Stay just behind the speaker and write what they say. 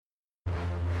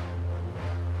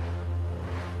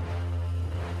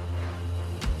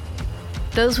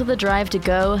Those with a drive to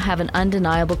go have an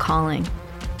undeniable calling.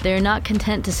 They are not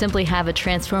content to simply have a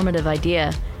transformative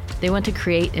idea. They want to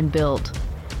create and build.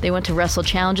 They want to wrestle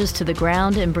challenges to the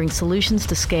ground and bring solutions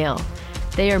to scale.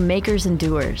 They are makers and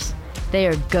doers. They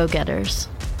are go-getters.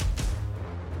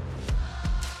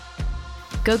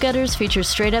 Go-Getters features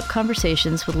straight-up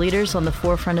conversations with leaders on the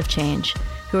forefront of change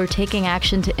who are taking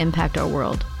action to impact our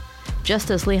world, just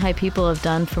as Lehigh people have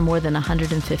done for more than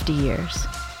 150 years.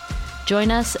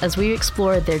 Join us as we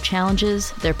explore their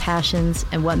challenges, their passions,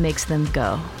 and what makes them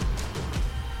go.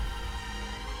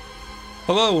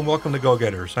 Hello and welcome to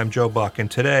Go-Getters. I'm Joe Buck,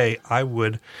 and today I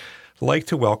would like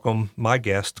to welcome my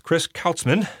guest, Chris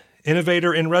Kauzmann,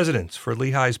 Innovator in Residence for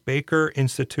Lehigh's Baker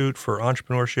Institute for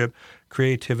Entrepreneurship,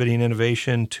 Creativity, and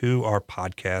Innovation, to our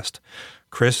podcast.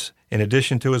 Chris, in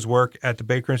addition to his work at the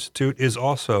Baker Institute, is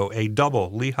also a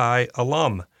double Lehigh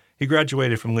alum. He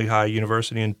graduated from Lehigh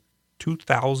University in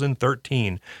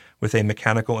 2013 with a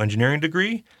mechanical engineering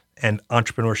degree and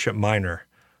entrepreneurship minor,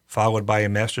 followed by a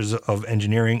Master's of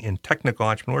Engineering in Technical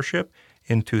Entrepreneurship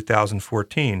in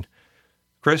 2014.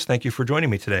 Chris, thank you for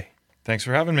joining me today. Thanks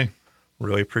for having me.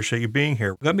 Really appreciate you being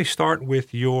here. Let me start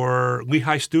with your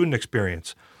Lehigh student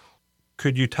experience.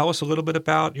 Could you tell us a little bit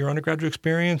about your undergraduate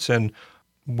experience and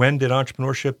when did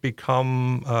entrepreneurship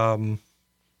become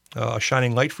a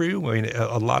shining light for you? I mean,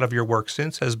 a lot of your work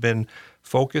since has been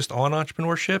focused on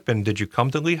entrepreneurship. And did you come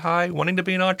to Lehigh wanting to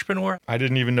be an entrepreneur? I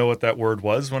didn't even know what that word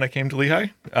was when I came to Lehigh.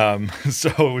 So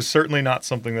it was certainly not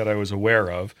something that I was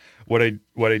aware of. What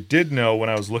I did know when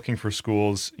I was looking for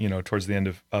schools, towards the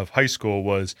end of high school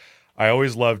was I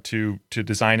always loved to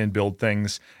design and build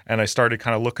things. And I started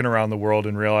kind of looking around the world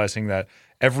and realizing that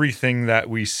everything that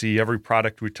we see, every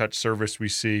product we touch, service we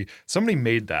see, somebody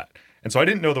made that. And so I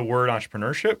didn't know the word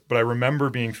entrepreneurship, but I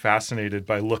remember being fascinated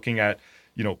by looking at,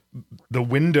 the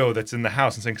window that's in the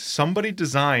house and saying somebody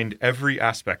designed every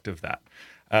aspect of that.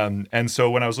 And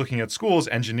so when I was looking at schools,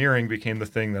 engineering became the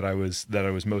thing that I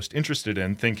was most interested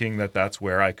in, thinking that that's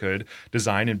where I could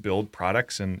design and build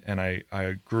products. And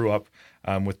I grew up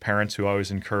with parents who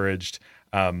always encouraged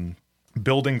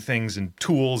building things and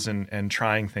tools and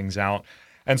trying things out.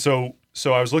 And so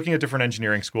I was looking at different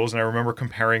engineering schools, and I remember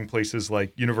comparing places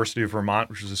like University of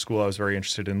Vermont, which was a school I was very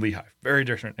interested in, Lehigh, very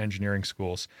different engineering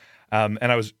schools. And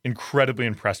I was incredibly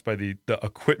impressed by the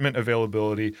equipment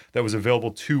availability that was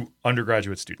available to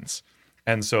undergraduate students.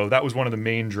 And so that was one of the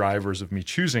main drivers of me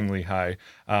choosing Lehigh,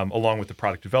 along with the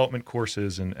product development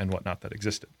courses and whatnot that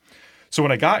existed. So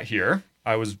when I got here,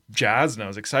 I was jazzed and I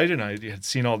was excited, and I had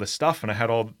seen all this stuff, and I had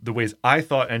all the ways I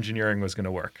thought engineering was going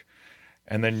to work.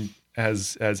 And then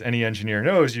as any engineer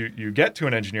knows, you get to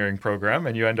an engineering program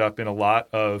and you end up in a lot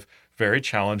of very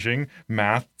challenging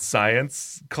math,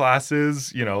 science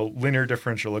classes, linear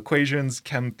differential equations,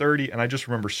 Chem 30. And I just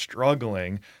remember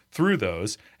struggling through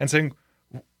those and saying,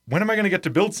 when am I going to get to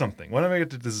build something? When am I going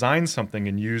to design something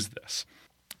and use this?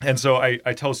 And so I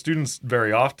tell students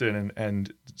very often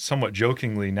and somewhat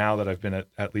jokingly now that I've been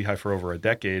at Lehigh for over a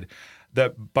decade,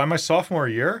 that by my sophomore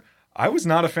year, I was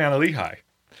not a fan of Lehigh.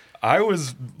 I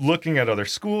was looking at other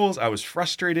schools. I was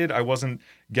frustrated. I wasn't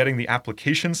getting the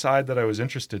application side that I was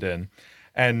interested in.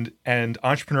 And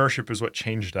entrepreneurship is what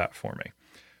changed that for me.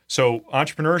 So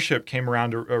entrepreneurship came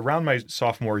around my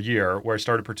sophomore year, where I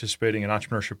started participating in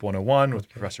Entrepreneurship 101 with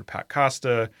Professor Pat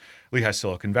Costa, Lehigh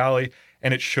Silicon Valley.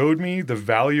 And it showed me the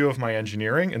value of my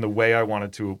engineering and the way I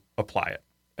wanted to apply it.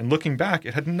 And looking back,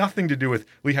 it had nothing to do with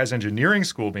Lehigh's engineering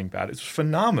school being bad. It was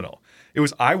phenomenal. It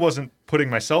was I wasn't putting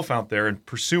myself out there and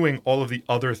pursuing all of the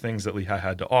other things that Lehigh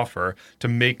had to offer to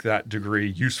make that degree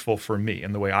useful for me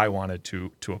in the way I wanted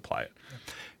to apply it.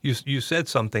 You said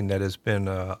something that has been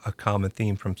a common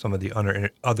theme from some of the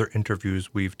other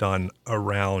interviews we've done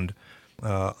around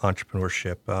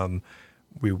entrepreneurship.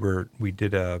 We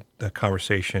did a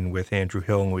conversation with Andrew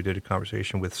Hill, and we did a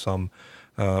conversation with some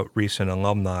recent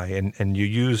alumni, and you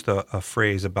used a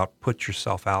phrase about put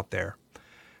yourself out there.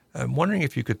 I'm wondering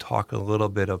if you could talk a little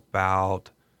bit about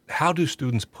how do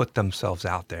students put themselves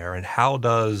out there, and how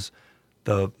does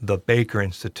the Baker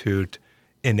Institute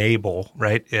enable,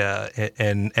 right,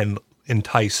 and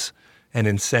entice and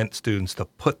incent students to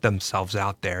put themselves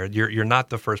out there? You're not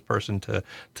the first person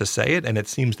to say it, and it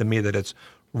seems to me that it's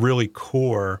really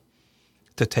core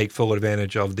to take full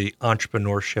advantage of the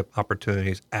entrepreneurship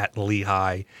opportunities at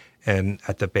Lehigh and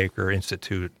at the Baker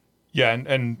Institute. Yeah,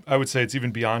 and I would say it's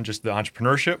even beyond just the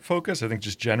entrepreneurship focus. I think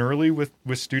just generally with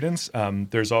students,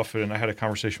 there's often, I had a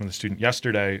conversation with a student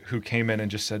yesterday who came in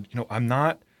and just said, I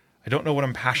don't know what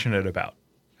I'm passionate about.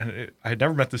 And I had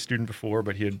never met this student before,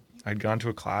 but I'd gone to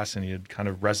a class and he had kind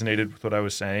of resonated with what I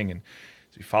was saying. And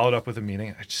so he followed up with a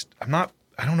meeting. I'm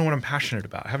I don't know what I'm passionate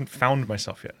about. I haven't found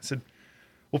myself yet. I said,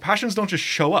 well, passions don't just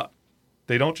show up.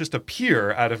 They don't just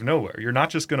appear out of nowhere. You're not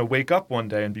just going to wake up one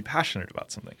day and be passionate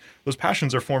about something. Those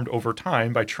passions are formed over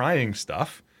time by trying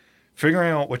stuff, figuring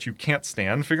out what you can't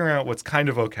stand, figuring out what's kind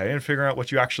of okay, and figuring out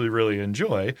what you actually really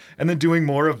enjoy, and then doing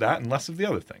more of that and less of the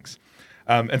other things.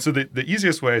 And so the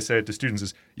easiest way I say it to students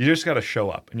is you just got to show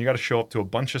up, and you got to show up to a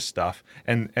bunch of stuff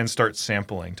and start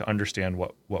sampling to understand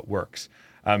what works.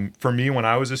 For me, when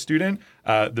I was a student,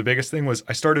 the biggest thing was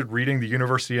I started reading the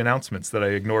university announcements that I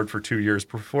ignored for 2 years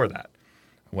before that.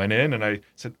 I went in and I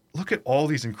said, look at all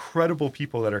these incredible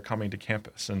people that are coming to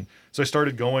campus. And so I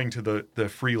started going to the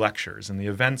free lectures and the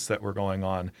events that were going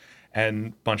on. And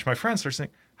a bunch of my friends started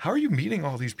saying, how are you meeting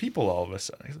all these people all of a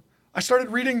sudden? I started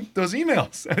reading those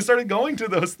emails. I started going to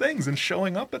those things and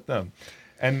showing up at them.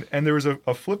 And there was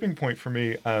a flipping point for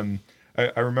me.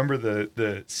 I remember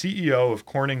the CEO of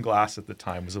Corning Glass at the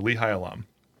time was a Lehigh alum.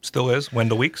 Still is,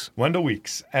 Wendell Weeks. Wendell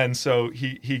Weeks. And so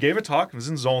he gave a talk. It was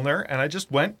in Zollner. And I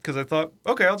just went because I thought,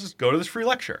 okay, I'll just go to this free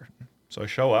lecture. So I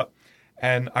show up.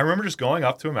 And I remember just going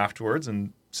up to him afterwards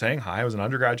and saying hi. I was an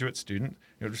undergraduate student.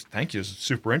 Just thank you. This is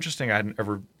super interesting. I hadn't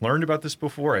ever learned about this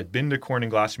before. I'd been to Corning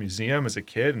Glass Museum as a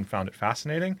kid and found it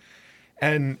fascinating.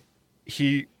 And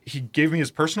he gave me his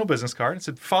personal business card and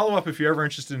said, follow up if you're ever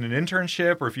interested in an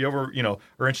internship or if you ever,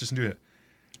 are interested in doing it.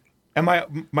 And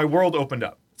my world opened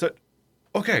up. So,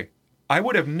 okay, I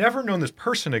would have never known this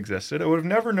person existed. I would have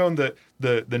never known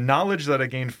the knowledge that I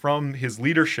gained from his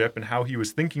leadership and how he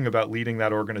was thinking about leading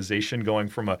that organization, going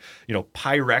from a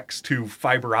Pyrex to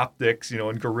fiber optics,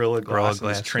 and Gorilla Glass,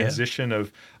 this transition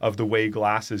of the way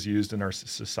glass is used in our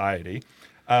society.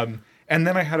 And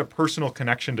then I had a personal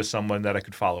connection to someone that I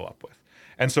could follow up with.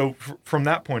 And so from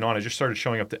that point on, I just started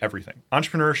showing up to everything,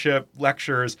 entrepreneurship,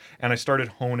 lectures, and I started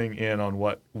honing in on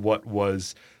what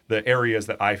was the areas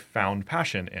that I found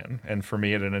passion in. And for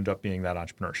me, it ended up being that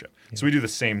entrepreneurship. Yeah. So we do the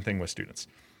same thing with students.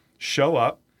 Show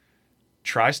up,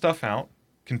 try stuff out,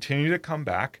 continue to come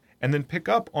back, and then pick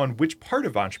up on which part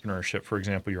of entrepreneurship, for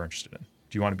example, you're interested in.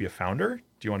 Do you want to be a founder?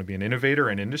 Do you want to be an innovator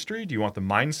in industry? Do you want the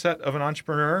mindset of an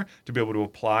entrepreneur to be able to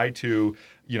apply to,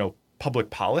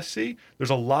 public policy? There's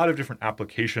a lot of different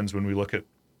applications when we look at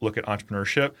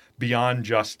entrepreneurship beyond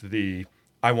just the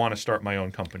I want to start my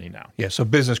own company now. Yeah, so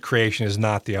business creation is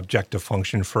not the objective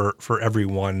function for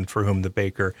everyone for whom the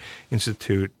Baker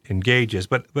Institute engages.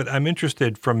 But I'm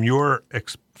interested from your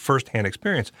firsthand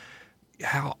experience,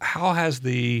 how has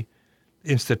the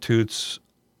Institute's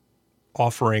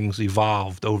offerings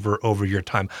evolved over your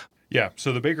time? Yeah,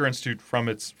 so the Baker Institute, from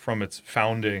its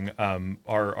founding,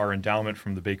 our endowment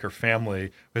from the Baker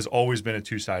family has always been a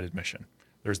two-sided mission.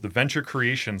 There's the venture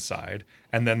creation side,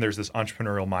 and then there's this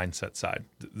entrepreneurial mindset side.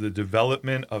 The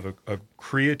development of a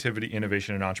creativity,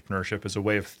 innovation, and entrepreneurship as a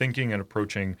way of thinking and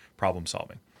approaching problem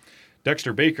solving.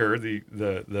 Dexter Baker,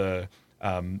 the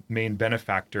main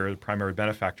benefactor, the primary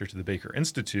benefactor to the Baker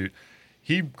Institute,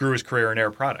 he grew his career in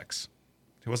Air Products.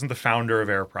 He wasn't the founder of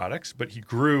Air Products, but he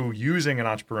grew using an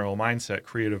entrepreneurial mindset,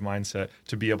 creative mindset,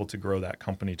 to be able to grow that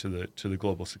company to the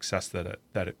global success that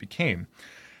it became.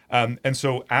 And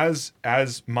so as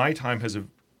my time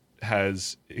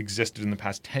has existed in the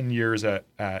past 10 years at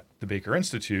the Baker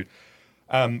Institute,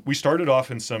 we started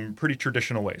off in some pretty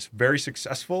traditional ways. Very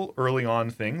successful early on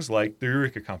things like the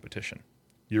Eureka competition.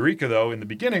 Eureka, though, in the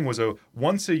beginning was a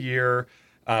once-a-year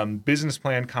business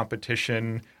plan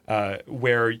competition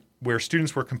where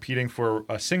students were competing for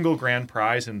a single grand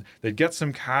prize, and they'd get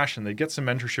some cash and they'd get some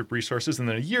mentorship resources, and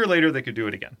then a year later they could do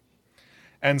it again.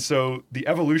 And so the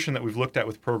evolution that we've looked at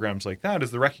with programs like that is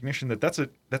the recognition that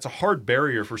that's a hard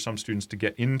barrier for some students to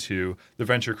get into the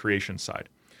venture creation side.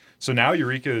 So now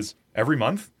Eureka is every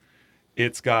month.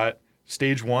 It's got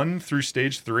stage 1 through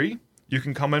stage 3. You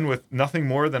can come in with nothing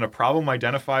more than a problem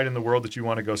identified in the world that you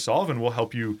want to go solve, and we'll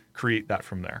help you create that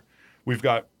from there. We've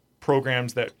got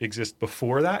programs that exist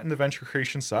before that in the venture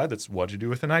creation side. That's what to do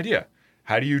with an idea.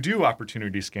 How do you do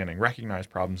opportunity scanning, recognize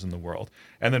problems in the world?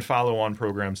 And then follow on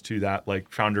programs to that,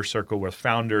 like Founder Circle, where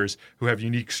founders who have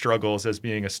unique struggles as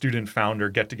being a student founder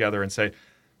get together and say,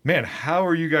 man, how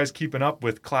are you guys keeping up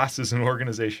with classes and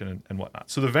organization and whatnot?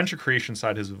 So the venture creation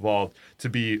side has evolved to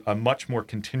be a much more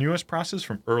continuous process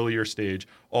from earlier stage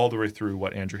all the way through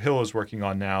what Andrew Hill is working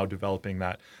on now, developing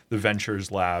the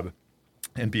Ventures Lab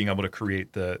and being able to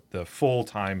create the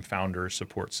full-time founder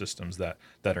support systems that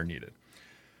are needed.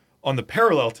 On the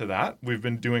parallel to that, we've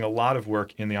been doing a lot of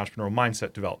work in the entrepreneurial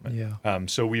mindset development. Yeah.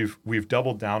 So we've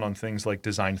doubled down on things like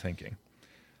design thinking.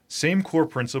 Same core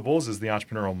principles as the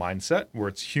entrepreneurial mindset, where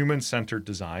it's human-centered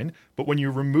design. But when you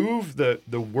remove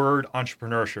the word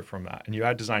entrepreneurship from that and you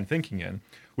add design thinking in,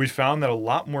 we found that a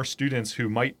lot more students who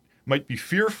might might be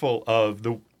fearful of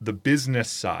the business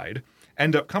side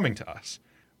end up coming to us.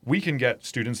 We can get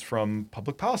students from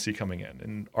public policy coming in,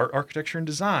 and art, architecture, and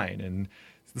design, and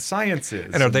the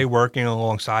sciences. And are they working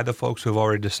alongside the folks who've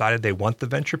already decided they want the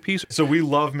venture piece? So we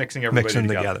love mixing everybody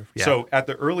together. Yeah. So at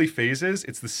the early phases,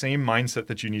 it's the same mindset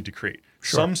that you need to create.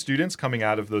 Sure. Some students coming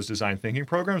out of those design thinking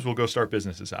programs will go start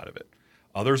businesses out of it.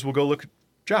 Others will go look at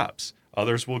jobs.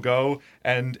 Others will go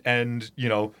and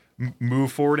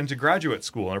move forward into graduate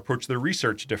school and approach their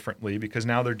research differently, because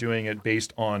now they're doing it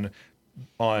based on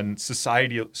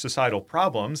societal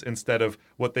problems instead of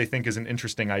what they think is an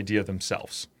interesting idea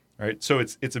themselves. Right? So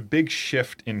it's a big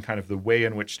shift in kind of the way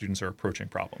in which students are approaching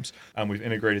problems. We've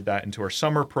integrated that into our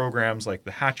summer programs like the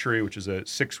Hatchery, which is a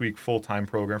 6-week full-time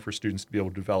program for students to be able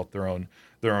to develop their own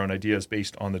ideas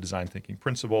based on the design thinking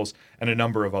principles, and a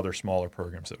number of other smaller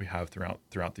programs that we have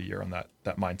throughout the year on that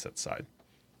mindset side.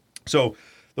 So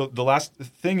the last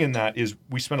thing in that is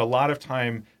we spend a lot of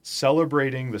time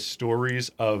celebrating the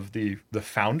stories of the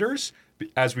founders,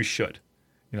 as we should.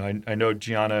 I know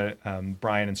Gianna,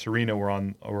 Brian, and Serena were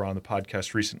on the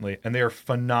podcast recently, and they are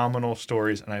phenomenal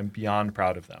stories, and I'm beyond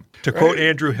proud of them. To quote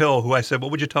Andrew Hill, who I said,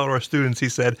 "What would you tell our students?" He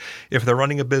said, "If they're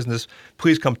running a business,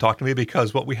 please come talk to me,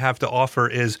 because what we have to offer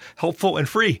is helpful and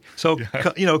free. So,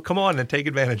 come on and take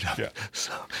advantage of it."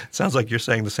 So it sounds like you're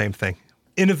saying the same thing.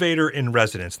 Innovator in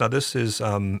Residence. Now, this is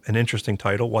an interesting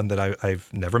title, one that I've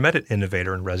never met an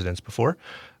innovator in residence before.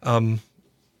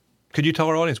 Could you tell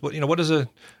our audience what is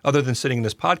other than sitting in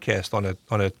this podcast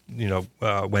on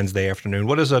a Wednesday afternoon?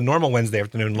 What does a normal Wednesday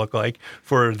afternoon look like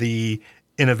for the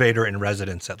innovator in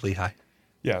residence at Lehigh?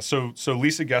 Yeah, so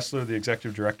Lisa Gessler, the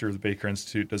executive director of the Baker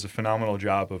Institute, does a phenomenal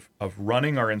job of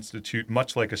running our institute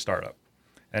much like a startup.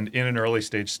 And in an early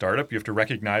stage startup, you have to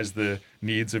recognize the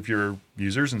needs of your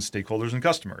users and stakeholders and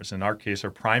customers. In our case, our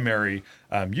primary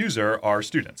user are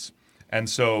students. And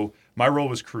so my role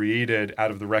was created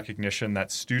out of the recognition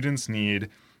that students need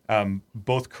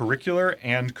both curricular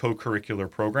and co-curricular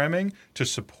programming to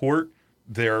support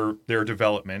their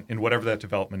development in whatever that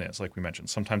development is. Like we mentioned,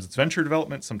 sometimes it's venture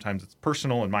development, sometimes it's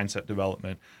personal and mindset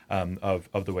development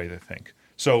of the way they think.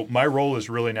 So my role is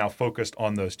really now focused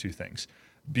on those two things,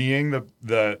 being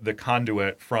the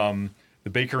conduit from the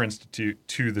Baker Institute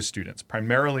to the students,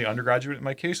 primarily undergraduate in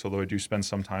my case, although I do spend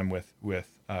some time with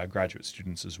graduate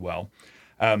students as well.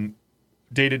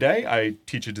 Day to day, I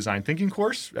teach a design thinking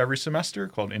course every semester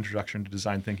called Introduction to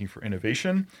Design Thinking for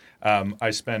Innovation. I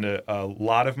spend a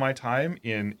lot of my time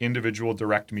in individual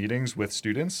direct meetings with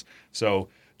students. So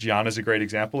Gianna is a great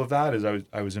example of that. As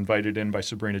I was invited in by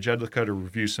Sabrina Jedlicka to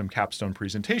review some capstone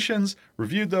presentations,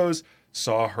 reviewed those,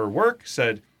 saw her work,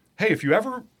 said, "Hey, if you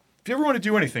ever want to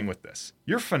do anything with this,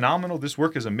 you're phenomenal. This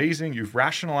work is amazing. You've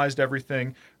rationalized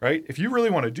everything, right? If you really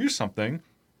want to do something,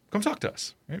 come talk to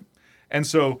us." Right? And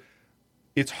so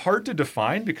it's hard to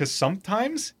define, because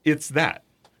sometimes it's that.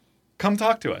 Come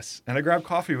talk to us. And I grab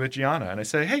coffee with Gianna and I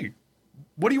say, "Hey,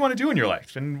 what do you want to do in your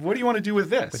life? And what do you want to do with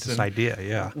this? With this idea,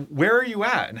 yeah. Where are you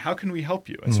at? And how can we help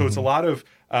you?" And so it's a lot of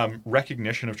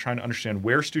recognition of trying to understand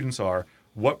where students are,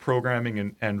 what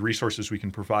programming and resources we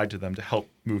can provide to them to help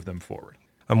move them forward.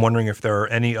 I'm wondering if there are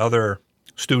any other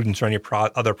students or any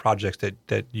other projects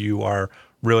that you are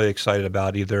really excited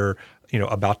about, either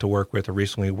about to work with or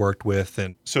recently worked with.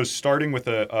 And so starting with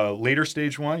a later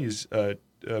stage one, he's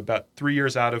about 3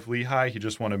 years out of Lehigh. He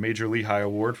just won a major Lehigh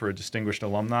award for a distinguished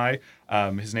alumni.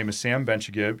 His name is Sam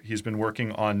Benchagib. He's been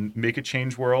working on Make a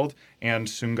Change World and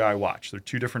Sungai Watch. They're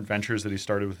two different ventures that he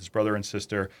started with his brother and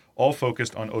sister, all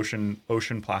focused on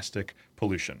ocean plastic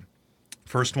pollution.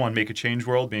 First one, Make a Change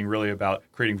World, being really about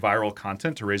creating viral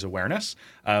content to raise awareness.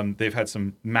 They've had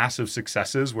some massive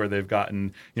successes where they've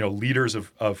gotten leaders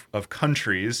of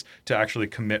countries to actually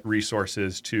commit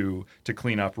resources to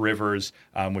clean up rivers,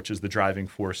 which is the driving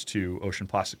force to ocean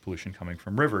plastic pollution coming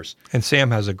from rivers. And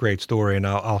Sam has a great story, and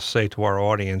I'll say to our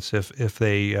audience, if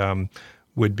they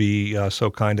would be so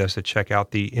kind as to check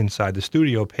out the Inside the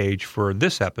Studio page for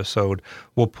this episode,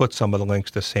 we'll put some of the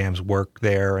links to Sam's work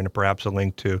there, and perhaps a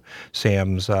link to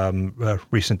Sam's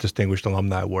recent Distinguished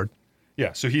Alumni Award.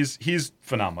 Yeah, so he's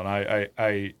phenomenal.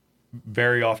 I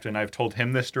very often, I've told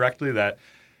him this directly, that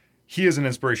he is an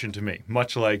inspiration to me,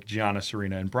 much like Gianna,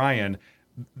 Serena, and Brian.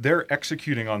 They're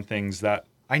executing on things that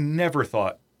I never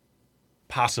thought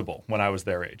possible when I was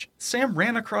their age. Sam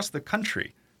ran across the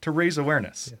country to raise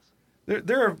awareness. Yes.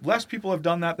 There are less people have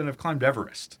done that than have climbed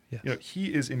Everest. Yes.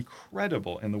 He is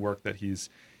incredible in the work that he's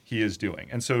he is doing.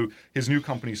 And so his new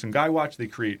company, Watch, they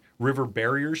create river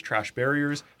barriers, trash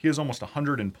barriers. He has almost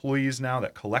 100 employees now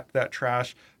that collect that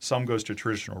trash. Some goes to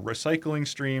traditional recycling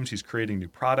streams. He's creating new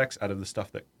products out of the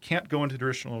stuff that can't go into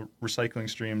traditional recycling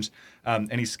streams.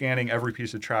 And he's scanning every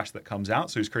piece of trash that comes out.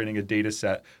 So he's creating a data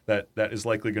set that is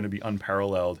likely going to be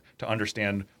unparalleled to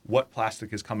understand what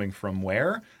plastic is coming from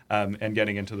where, and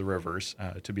getting into the rivers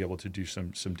to be able to do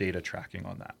some data tracking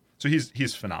on that. So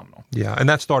he's phenomenal. Yeah, and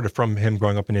that started from him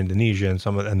growing up in Indonesia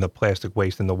and the plastic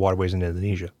waste in the waterways in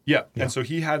Indonesia. Yeah. And so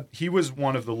he was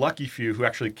one of the lucky few who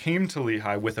actually came to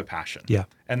Lehigh with a passion. Yeah.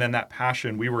 And then that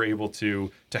passion we were able to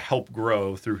help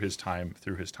grow through his time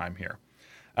here.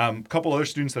 A couple other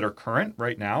students that are current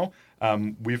right now.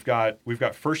 We've got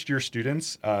first year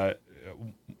students.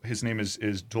 His name is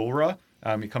Dulra.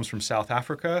 He comes from South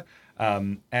Africa,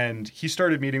 and he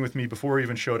started meeting with me before he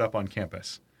even showed up on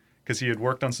campus, because he had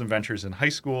worked on some ventures in high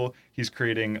school. He's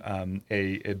creating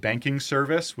a banking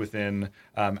service within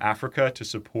Africa to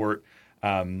support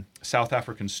South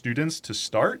African students to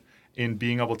start in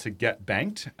being able to get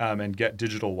banked and get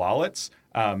digital wallets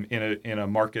in a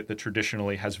market that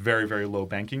traditionally has very, very low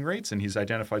banking rates. And he's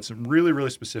identified some really, really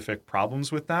specific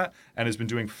problems with that and has been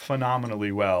doing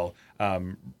phenomenally well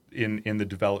in the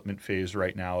development phase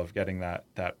right now of getting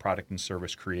that product and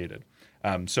service created.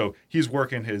 So he's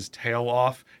working his tail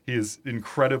off. He is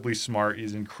incredibly smart.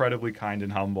 He's incredibly kind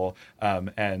and humble.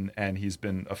 And he's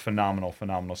been a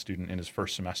phenomenal student in his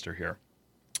first semester here.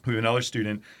 We have another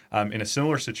student in a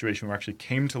similar situation who actually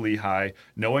came to Lehigh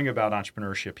knowing about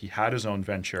entrepreneurship. He had his own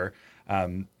venture.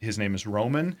 His name is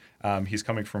Roman. He's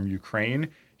coming from Ukraine.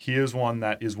 He is one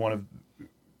of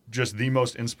just the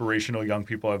most inspirational young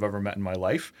people I've ever met in my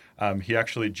life. He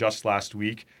actually just last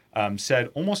week said,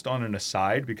 almost on an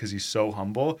aside, because he's so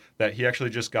humble, that he actually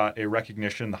just got a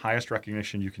recognition, the highest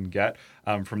recognition you can get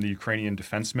from the Ukrainian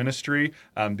Defense Ministry,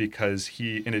 because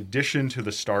he, in addition to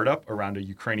the startup around a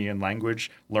Ukrainian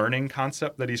language learning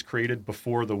concept that he's created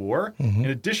before the war, in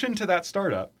addition to that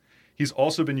startup, he's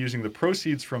also been using the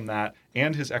proceeds from that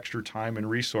and his extra time and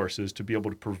resources to be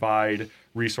able to provide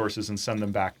resources and send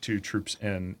them back to troops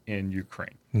in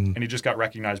Ukraine. And he just got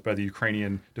recognized by the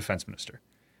Ukrainian Defense Minister.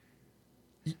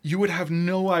 You would have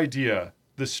no idea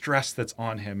the stress that's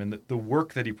on him and the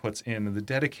work that he puts in and the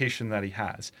dedication that he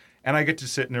has. And I get to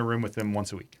sit in a room with him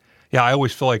once a week. Yeah, I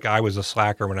always feel like I was a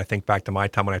slacker when I think back to my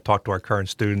time when I talk to our current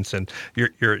students, and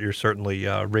you're certainly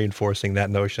reinforcing that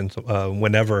notion.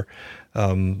 Whenever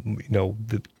I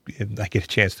get a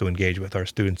chance to engage with our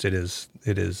students,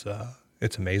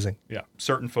 it's amazing. Yeah,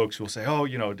 certain folks will say,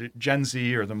 Gen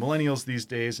Z or the millennials these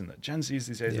days, and the Gen Zs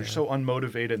these days, they're so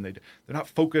unmotivated and they're not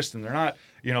focused and they're not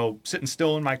sitting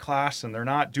still in my class and they're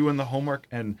not doing the homework.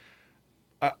 And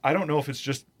I don't know if it's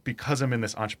just because I'm in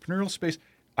this entrepreneurial space.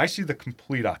 I see the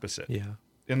complete opposite. Yeah.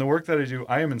 In the work that I do,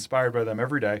 I am inspired by them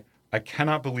every day. I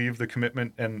cannot believe the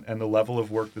commitment and the level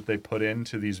of work that they put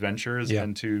into these ventures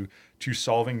and to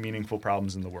solving meaningful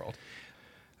problems in the world.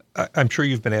 I'm sure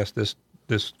you've been asked this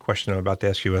question I'm about to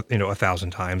ask you,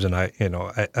 1,000 times, and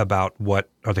about what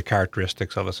are the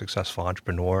characteristics of a successful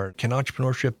entrepreneur. Can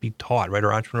entrepreneurship be taught, right?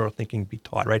 Or entrepreneurial thinking be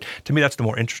taught, right? To me, that's the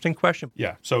more interesting question.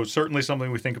 Yeah. So certainly something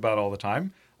we think about all the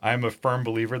time. I'm a firm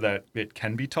believer that it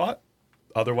can be taught.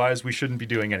 Otherwise, we shouldn't be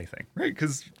doing anything, right?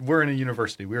 Because we're in a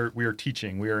university. We are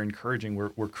teaching. We are encouraging.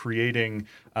 We're creating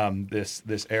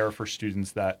this air for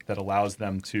students that allows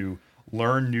them to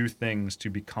learn new things to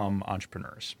become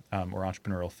entrepreneurs or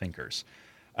entrepreneurial thinkers.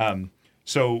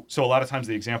 So a lot of times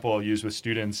the example I'll use with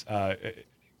students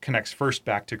connects first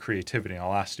back to creativity.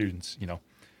 I'll ask students,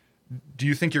 do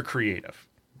you think you're creative,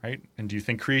 right? And do you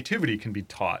think creativity can be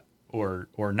taught or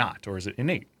not, or is it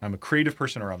innate? I'm a creative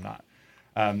person or I'm not.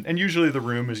 And usually the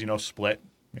room is, split.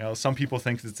 Some people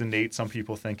think it's innate. Some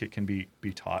people think it can be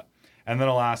taught. And then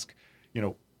I'll ask,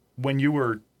 when you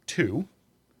were 2,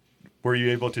 were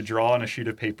you able to draw on a sheet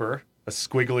of paper a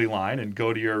squiggly line and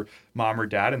go to your mom or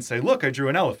dad and say, look, I drew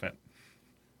an elephant?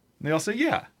 And they all say,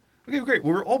 yeah. Okay, great.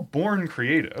 Well, we're all born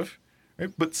creative,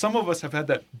 right? But some of us have had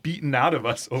that beaten out of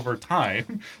us over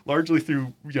time, largely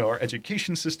through, our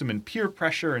education system and peer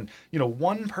pressure. And,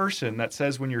 one person that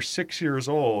says when you're 6 years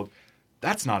old,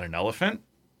 that's not an elephant.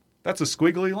 That's a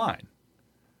squiggly line.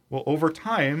 Well, over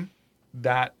time,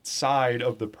 that side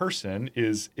of the person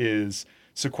is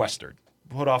sequestered,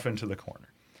 put off into the corner.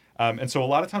 And so a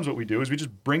lot of times what we do is we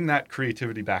just bring that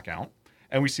creativity back out.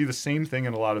 And we see the same thing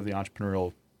in a lot of the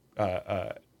entrepreneurial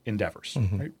endeavors.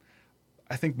 Right?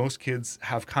 I think most kids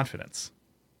have confidence.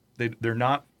 They're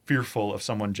not fearful of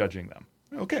someone judging them.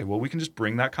 Okay, well, we can just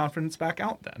bring that confidence back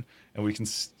out then. And we can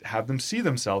have them see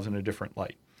themselves in a different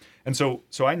light. And so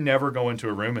I never go into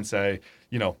a room and say,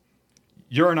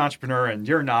 you're an entrepreneur and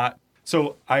you're not.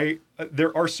 So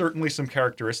there are certainly some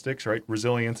characteristics, right?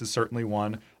 Resilience is certainly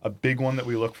one. A big one that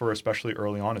we look for, especially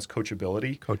early on, is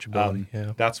coachability.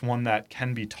 Yeah. That's one that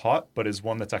can be taught, but is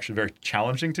one that's actually very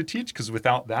challenging to teach, because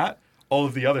without that, all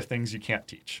of the other things you can't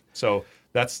teach. So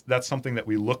that's something that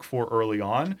we look for early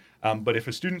on. But if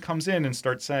a student comes in and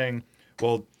starts saying,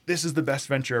 well, this is the best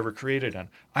venture ever created, and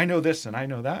I know this and I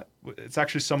know that, it's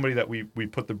actually somebody that we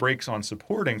put the brakes on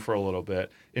supporting for a little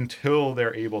bit until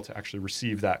they're able to actually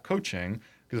receive that coaching.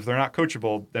 Because if they're not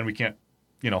coachable, then we can't,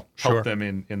 help Sure. them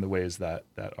in the ways that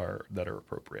are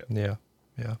appropriate. Yeah.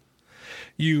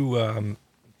 You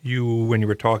when you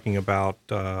were talking about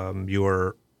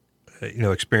your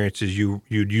experiences,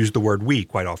 you'd use the word "we"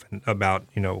 quite often about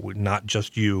not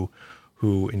just you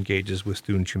who engages with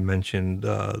students. You mentioned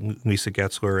Lisa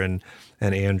Getzler and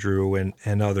Andrew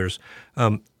and others.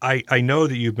 I know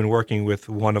that you've been working with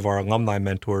one of our alumni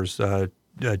mentors,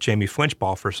 Jamie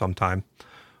Flinchball, for some time.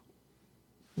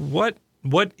 What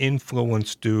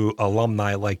influence do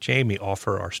alumni like Jamie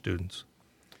offer our students?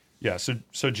 Yeah,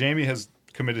 so Jamie has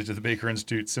committed to the Baker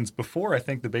Institute since before I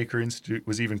think the Baker Institute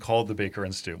was even called the Baker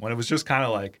Institute, when it was just kind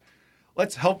of like,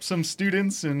 let's help some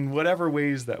students in whatever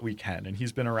ways that we can. And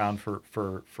he's been around for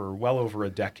well over a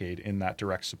decade in that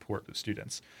direct support of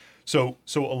students. So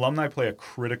alumni play a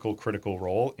critical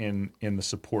role in the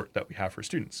support that we have for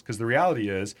students. Because the reality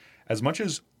is, as much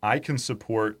as I can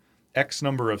support X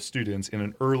number of students in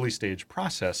an early stage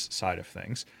process side of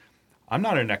things, I'm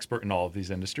not an expert in all of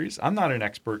these industries. I'm not an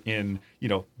expert in,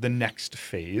 the next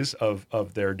phase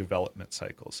of their development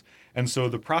cycles. And so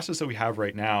the process that we have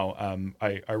right now,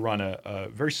 I run a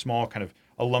very small kind of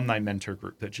alumni mentor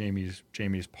group that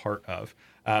Jamie's part of.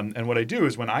 And what I do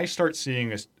is when I start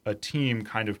seeing a team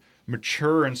kind of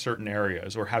mature in certain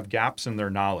areas or have gaps in their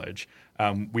knowledge,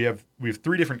 we have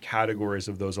three different categories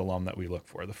of those alum that we look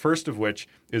for. The first of which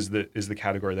is the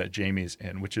category that Jamie's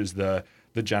in, which is the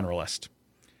generalist.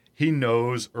 He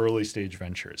knows early stage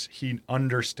ventures. He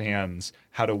understands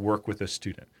how to work with a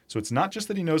student. So it's not just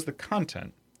that he knows the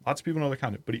content. Lots of people know the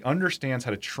content, but he understands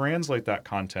how to translate that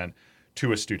content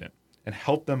to a student and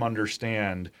help them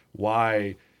understand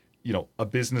why, a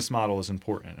business model is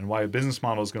important and why a business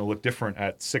model is going to look different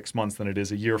at 6 months than it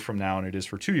is a year from now and it is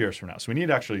for 2 years from now. So we need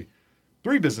actually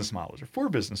 3 business models or 4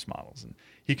 business models. And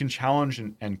he can challenge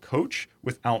and coach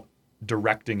without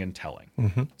directing and telling.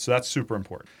 Mm-hmm. So that's super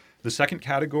important. The second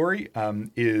category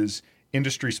is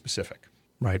industry specific.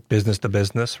 Right, business to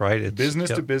business, right? It's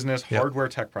business to business, hardware,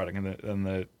 tech product. And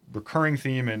the recurring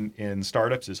theme in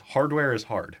startups is hardware is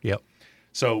hard. Yep.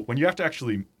 So when you have to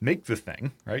actually make the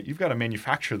thing, right, you've got to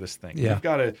manufacture this thing. Yeah. You've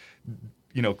got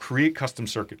to create custom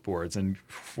circuit boards and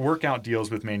work out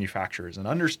deals with manufacturers and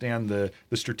understand the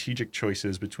strategic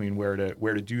choices between where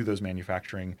to do those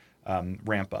manufacturing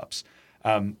ramp ups.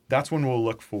 That's when we'll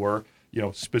look for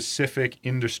specific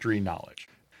industry knowledge.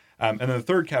 And then the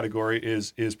third category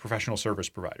is professional service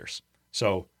providers.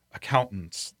 So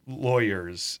accountants,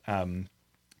 lawyers,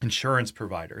 insurance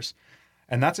providers.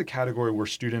 And that's a category where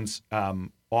students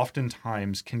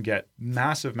oftentimes can get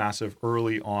massive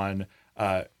early on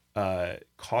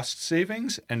cost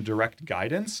savings and direct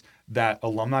guidance that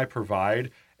alumni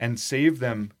provide and save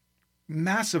them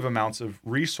massive amounts of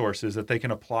resources that they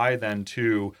can apply then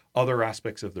to other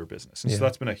aspects of their business. And so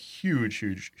that's been a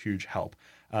huge help.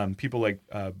 People like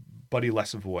Buddy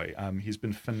Lesavoy, he's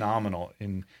been phenomenal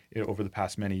over the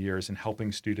past many years in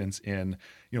helping students in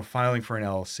filing for an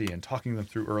LLC and talking them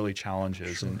through early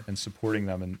challenges and supporting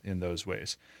them in those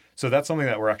ways. So that's something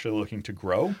that we're actually looking to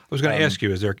grow. I was going to ask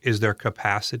you, is there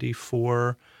capacity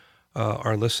for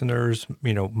our listeners,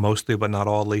 mostly but not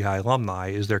all Lehigh alumni,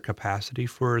 is there capacity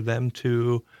for them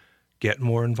to get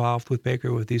more involved with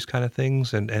Baker with these kind of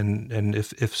things? And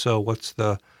if so, what's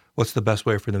the best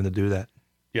way for them to do that?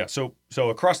 Yeah, so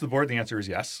across the board, the answer is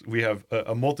yes. We have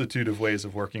a multitude of ways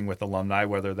of working with alumni,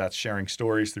 whether that's sharing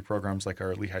stories through programs like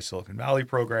our Lehigh Silicon Valley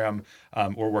program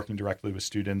or working directly with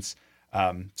students.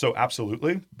 So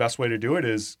absolutely, best way to do it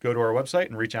is go to our website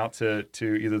and reach out to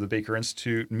either the Baker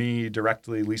Institute, me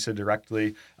directly, Lisa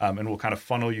directly, and we'll kind of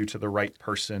funnel you to the right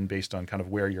person based on kind of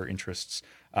where your interests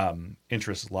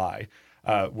lie.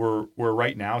 We're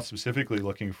right now specifically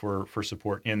looking for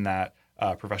support in that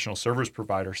professional service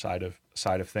provider side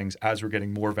of things as we're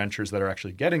getting more ventures that are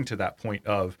actually getting to that point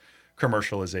of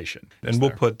commercialization. And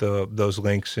we'll put those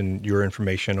links and your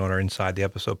information on our Inside the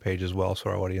Episode page as well, so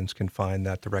our audience can find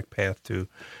that direct path to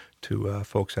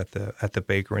folks at the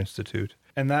Baker Institute.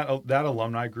 And that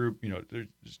alumni group,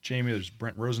 there's Jamie, there's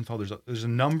Brent Rosenthal, there's a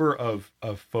number of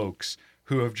folks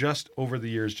who have just over the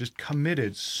years just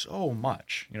committed so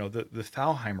much. The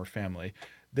Thalheimer family,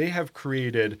 they have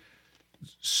created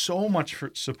so much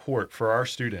support for our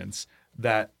students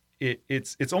that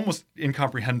it's almost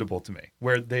incomprehensible to me,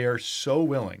 where they are so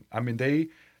willing. I mean,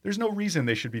 there's no reason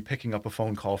they should be picking up a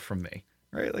phone call from me,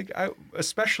 right? Like,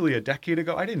 especially a decade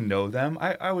ago, I didn't know them.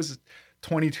 I was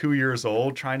 22 years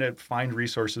old trying to find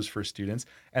resources for students,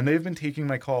 and they've been taking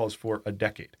my calls for a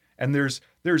decade. And there's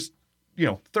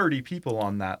 30 people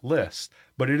on that list,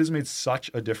 but it has made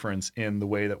such a difference in the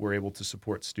way that we're able to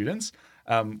support students,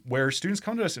 where students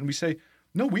come to us and we say,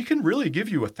 no, we can really give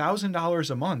you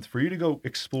 $1,000 a month for you to go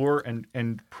explore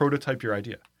and prototype your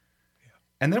idea. Yeah.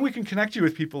 And then we can connect you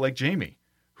with people like Jamie,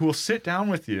 who will sit down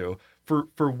with you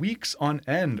for weeks on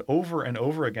end over and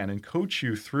over again and coach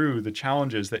you through the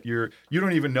challenges that you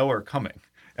don't even know are coming.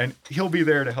 And he'll be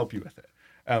there to help you with it.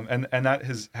 And that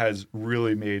has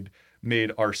really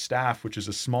made our staff, which is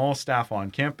a small staff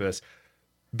on campus,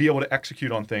 be able to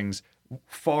execute on things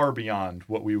far beyond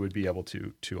what we would be able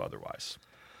to otherwise.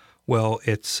 Well,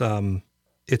 it's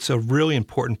a really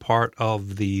important part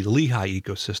of the Lehigh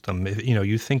ecosystem.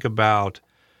 You think about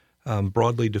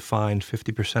broadly defined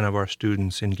 50% of our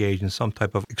students engage in some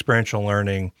type of experiential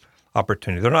learning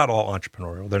opportunity. They're not all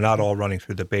entrepreneurial. They're not all running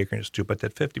through the Baker Institute, but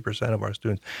that 50% of our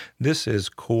students, this is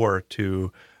core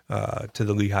to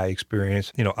the Lehigh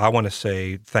experience. I want to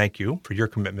say thank you for your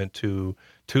commitment to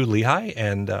Lehigh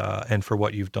and for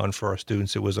what you've done for our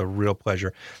students. It was a real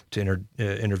pleasure to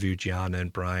interview Gianna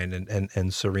and Brian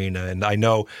and Serena. And I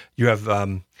know you have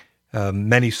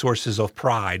many sources of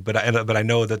pride, but I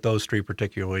know that those three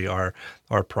particularly are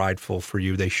prideful for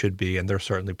you. They should be, and they're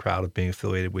certainly proud of being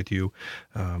affiliated with you.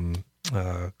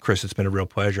 Chris, it's been a real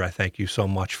pleasure. I thank you so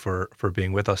much for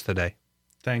being with us today.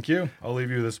 Thank you. I'll leave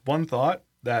you with this one thought,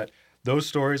 that those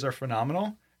stories are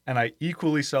phenomenal. And I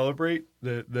equally celebrate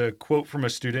the quote from a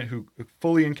student who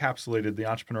fully encapsulated the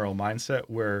entrepreneurial mindset,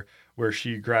 where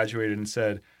she graduated and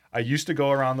said, I used to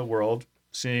go around the world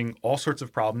seeing all sorts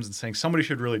of problems and saying somebody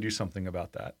should really do something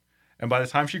about that. And by the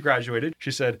time she graduated, she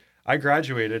said, I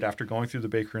graduated after going through the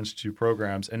Baker Institute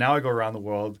programs, and now I go around the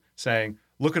world saying,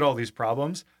 look at all these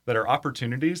problems that are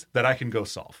opportunities that I can go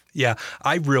solve. Yeah,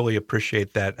 I really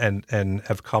appreciate that and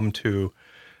have come to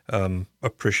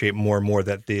appreciate more and more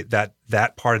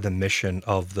that part of the mission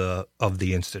of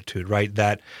the Institute, right?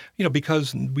 That,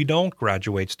 because we don't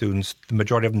graduate students, the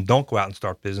majority of them don't go out and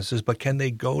start businesses, but can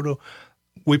they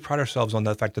we pride ourselves on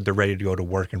the fact that they're ready to go to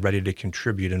work and ready to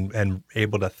contribute and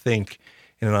able to think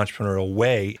in an entrepreneurial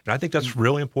way. And I think that's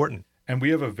really important. And we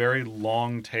have a very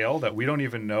long tail that we don't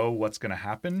even know what's going to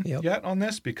happen yet on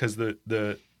this, because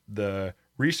the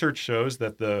research shows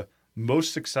that the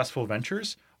most successful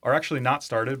ventures are actually not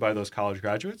started by those college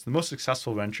graduates. The most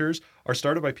successful ventures are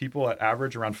started by people at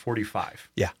average around 45.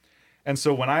 Yeah. And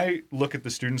so when I look at the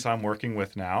students I'm working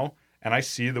with now and I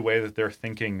see the way that they're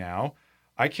thinking now,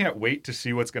 I can't wait to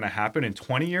see what's going to happen in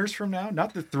 20 years from now,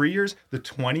 not the 3 years, the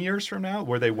 20 years from now,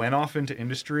 where they went off into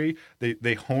industry,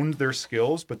 they honed their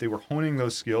skills, but they were honing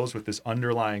those skills with this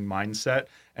underlying mindset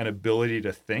and ability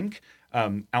to think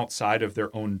outside of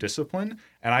their own discipline.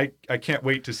 And I can't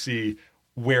wait to see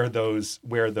where those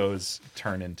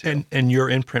turn into. And your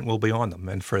imprint will be on them.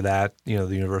 And for that, the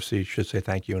university should say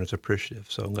thank you, and it's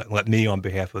appreciative. So let me, on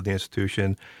behalf of the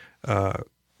institution,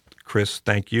 Chris,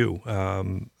 thank you.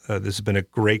 This has been a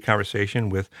great conversation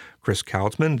with Chris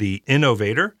Kauzmann, the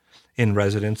innovator in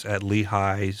residence at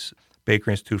Lehigh's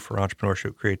Baker Institute for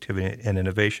Entrepreneurship, Creativity, and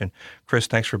Innovation. Chris,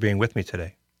 thanks for being with me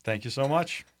today. Thank you so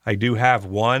much. I do have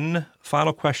one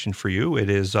final question for you. It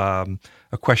is a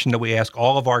question that we ask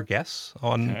all of our guests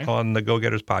on the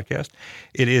Go-Getters podcast.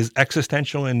 It is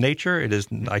existential in nature.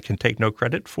 I can take no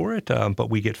credit for it, but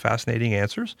we get fascinating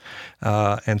answers.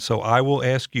 And so I will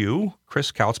ask you,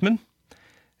 Chris Kauzmann,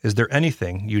 is there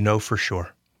anything you know for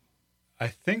sure? I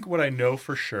think what I know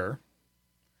for sure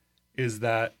is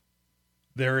that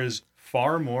there is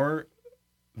far more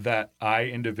that I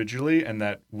individually and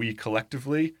that we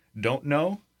collectively don't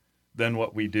know than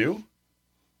what we do.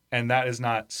 And that is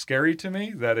not scary to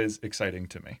me. That is exciting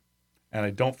to me. And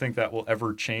I don't think that will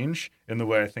ever change in the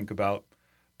way I think about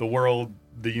the world,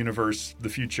 the universe, the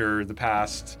future, the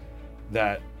past,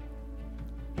 that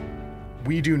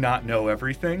we do not know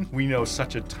everything. We know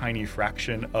such a tiny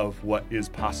fraction of what is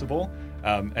possible.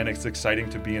 And it's exciting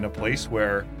to be in a place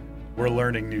where we're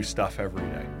learning new stuff every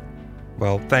day.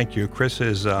 Well, thank you. Chris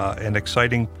is an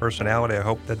exciting personality. I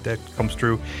hope that comes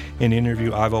through in the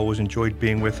interview. I've always enjoyed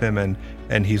being with him,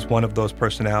 and he's one of those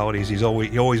personalities. He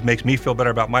always makes me feel better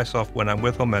about myself when I'm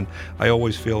with him, and I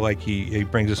always feel like he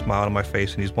brings a smile on my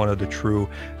face, and he's one of the true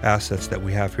assets that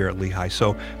we have here at Lehigh.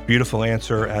 So beautiful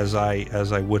answer, as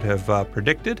I would have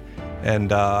predicted.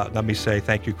 And let me say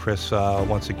thank you, Chris,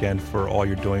 once again for all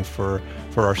you're doing for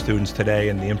our students today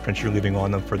and the imprint you're leaving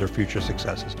on them for their future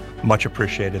successes. Much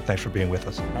appreciated. Thanks for being with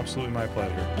us. Absolutely my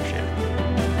pleasure. Appreciate it.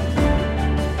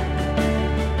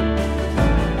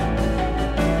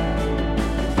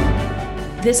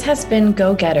 This has been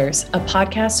Go Getters, a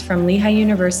podcast from Lehigh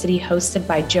University hosted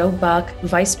by Joe Buck,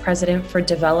 Vice President for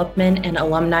Development and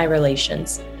Alumni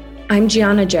Relations. I'm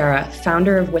Gianna Jara,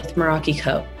 founder of With Meraki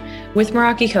Co. With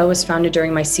Meraki Co. was founded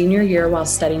during my senior year while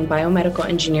studying biomedical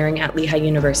engineering at Lehigh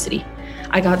University.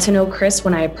 I got to know Chris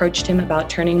when I approached him about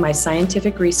turning my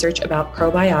scientific research about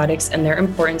probiotics and their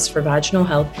importance for vaginal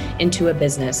health into a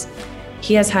business.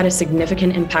 He has had a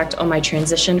significant impact on my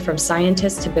transition from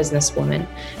scientist to businesswoman.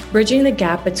 Bridging the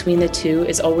gap between the two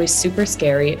is always super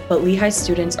scary, but Lehigh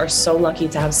students are so lucky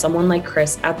to have someone like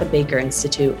Chris at the Baker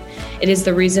Institute. It is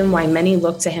the reason why many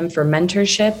look to him for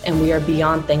mentorship, and we are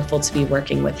beyond thankful to be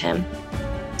working with him.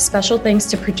 Special thanks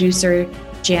to producer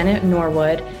Janet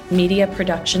Norwood, media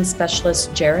production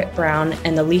specialist Jarrett Brown,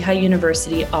 and the Lehigh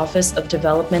University Office of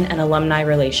Development and Alumni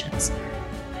Relations.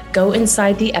 Go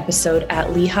inside the episode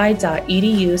at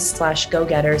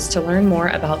lehigh.edu/gogetters to learn more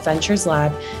about Ventures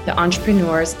Lab, the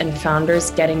entrepreneurs and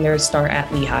founders getting their start at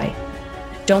Lehigh.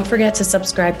 Don't forget to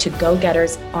subscribe to Go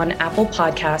Getters on Apple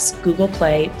Podcasts, Google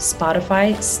Play,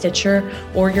 Spotify, Stitcher,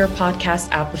 or your podcast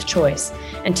app of choice.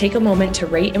 And take a moment to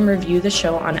rate and review the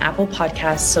show on Apple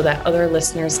Podcasts so that other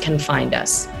listeners can find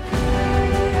us.